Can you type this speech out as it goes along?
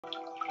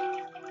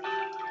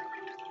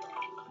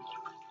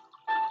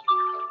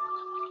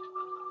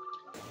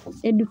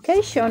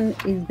Education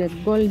is the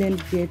golden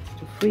gate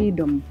to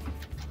freedom.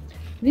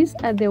 These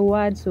are the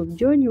words of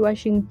George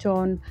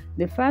Washington,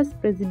 the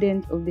first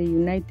president of the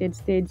United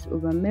States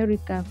of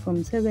America from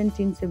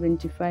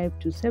 1775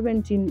 to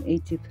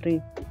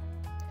 1783.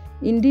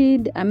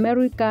 Indeed,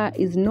 America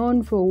is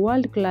known for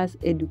world-class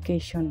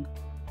education.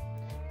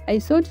 I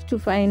sought to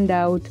find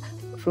out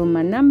from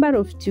a number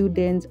of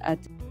students at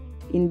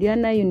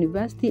Indiana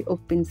University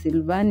of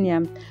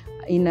Pennsylvania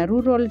in a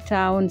rural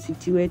town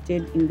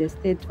situated in the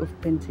state of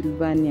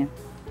Pennsylvania.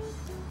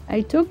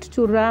 I talked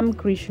to Ram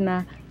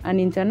Krishna,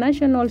 an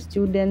international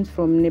student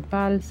from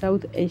Nepal,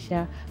 South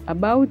Asia,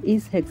 about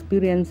his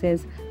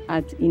experiences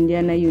at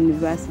Indiana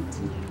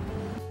University.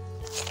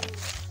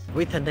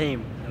 With the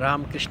name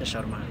Ram Krishna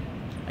Sharma,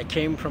 I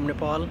came from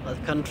Nepal, a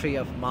country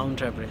of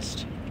Mount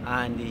Everest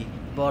and the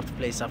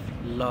birthplace of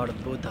Lord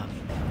Buddha,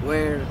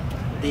 where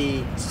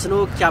the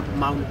snow-capped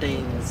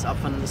mountains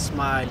often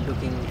smile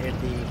looking at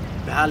the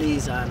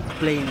valleys and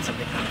plains of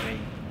the country.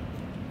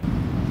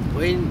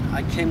 When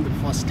I came the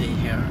first day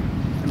here,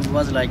 it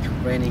was like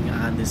raining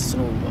and the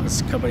snow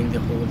was covering the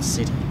whole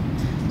city.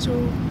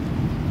 So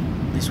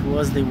this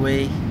was the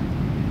way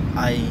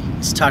I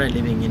started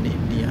living in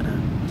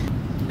Indiana.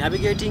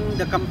 Navigating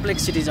the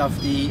complexities of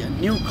the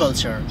new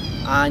culture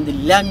and the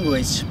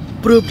language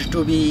proved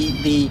to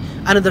be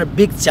another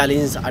big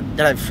challenge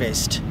that I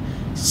faced.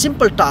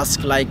 Simple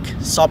tasks like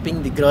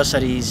shopping the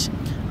groceries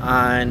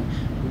and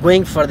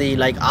going for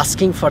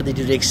asking for the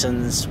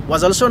directions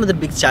was also another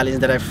big challenge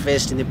that I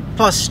faced in the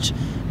first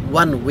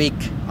 1 week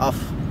of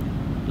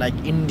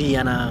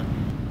Indiana.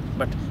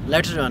 But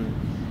later on,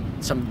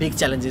 some big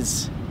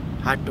challenges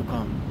had to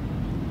come.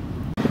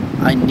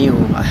 I knew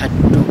I had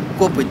to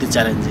cope with the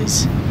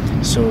challenges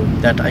so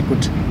that I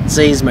could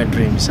chase my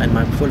dreams and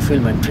fulfill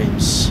my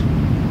dreams.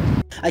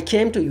 I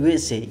came to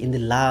USA in the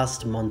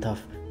last month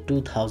of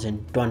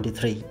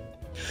 2023.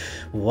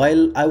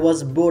 While I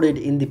was boarded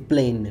in the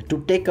plane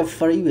to take off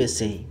for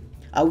USA,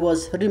 I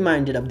was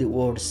reminded of the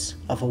words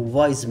of a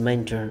wise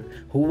mentor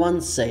who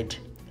once said,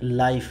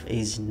 "Life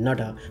is not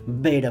a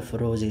bed of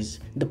roses.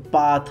 The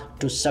path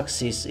to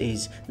success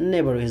is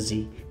never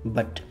easy,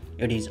 but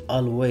it is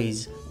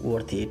always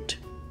worth it."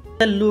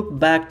 I look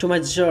back to my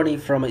journey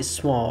from a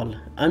small,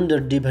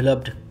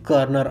 underdeveloped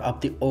corner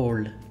of the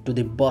world to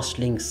the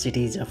bustling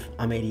cities of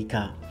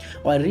America.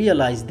 I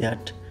realized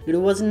that it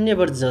was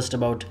never just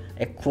about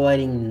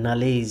acquiring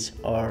knowledge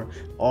or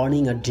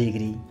earning a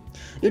degree.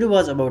 It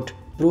was about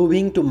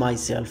proving to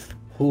myself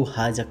who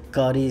has a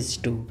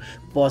courage to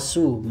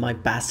pursue my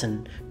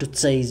passion, to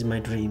chase my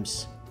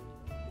dreams.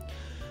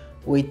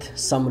 With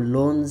some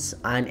loans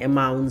and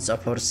amounts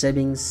of our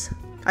savings,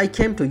 I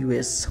came to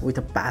US with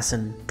a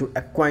passion to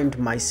acquaint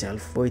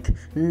myself with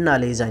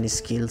knowledge and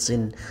skills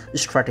in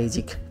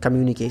strategic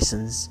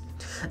communications,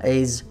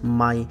 as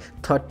my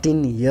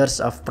 13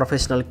 years of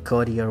professional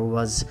career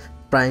was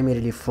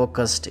primarily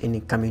focused in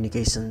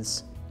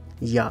communications.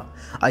 Yeah,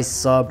 I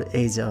served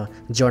as a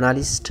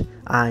journalist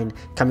and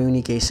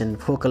communication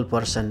focal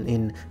person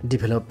in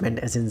development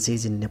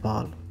agencies in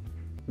Nepal.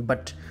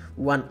 But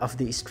one of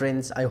the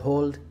strengths I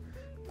hold,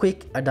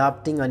 quick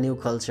adapting a new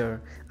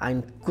culture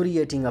and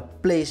creating a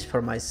place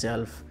for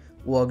myself,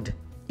 worked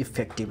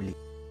effectively.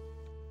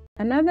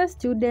 Another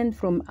student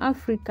from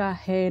Africa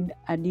had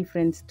a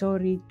different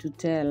story to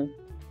tell.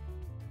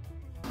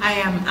 I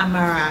am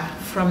Amara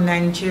from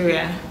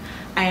Nigeria.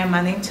 I am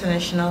an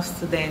international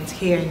student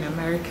here in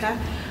America,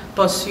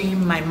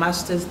 pursuing my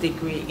master's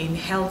degree in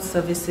health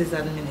services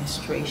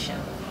administration.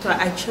 So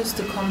I chose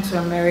to come to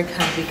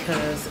America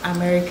because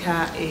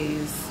America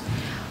has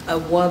a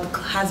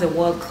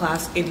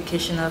world-class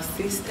educational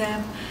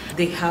system.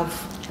 They have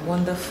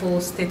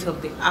wonderful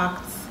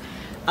state-of-the-art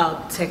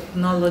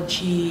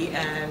technology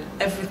and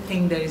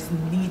everything that is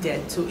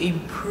needed to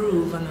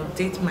improve and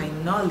update my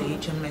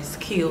knowledge and my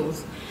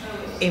skills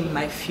in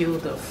my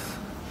field of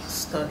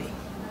study.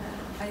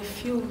 I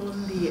feel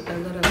lonely a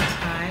lot of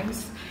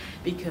times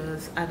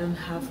because I don't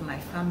have my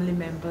family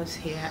members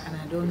here and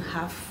I don't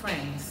have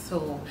friends.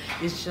 So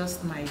it's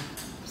just my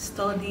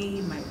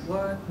study, my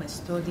work, my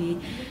study,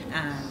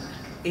 and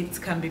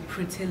it can be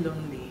pretty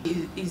lonely.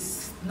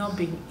 It's not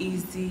been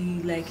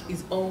easy,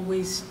 it's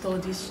always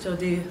study, the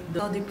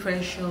study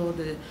pressure,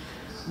 the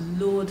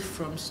load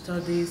from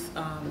studies.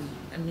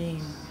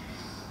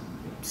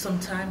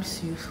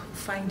 Sometimes you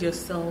find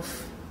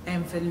yourself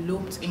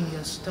enveloped in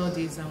your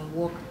studies and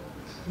work,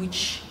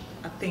 which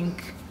I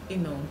think,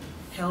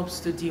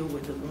 helps to deal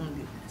with the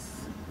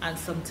loneliness. And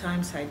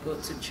sometimes I go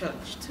to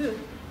church too.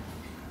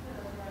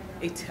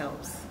 It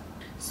helps.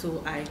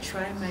 So I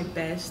try my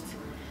best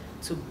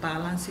to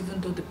balance, even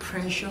though the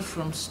pressure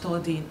from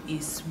studying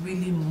is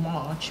really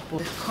much.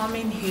 But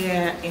coming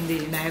here in the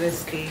United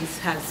States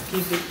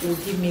will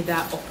give me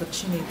that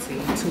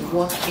opportunity to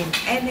work in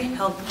any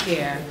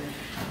healthcare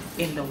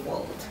in the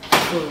world.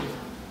 So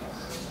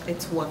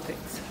it's worth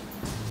it.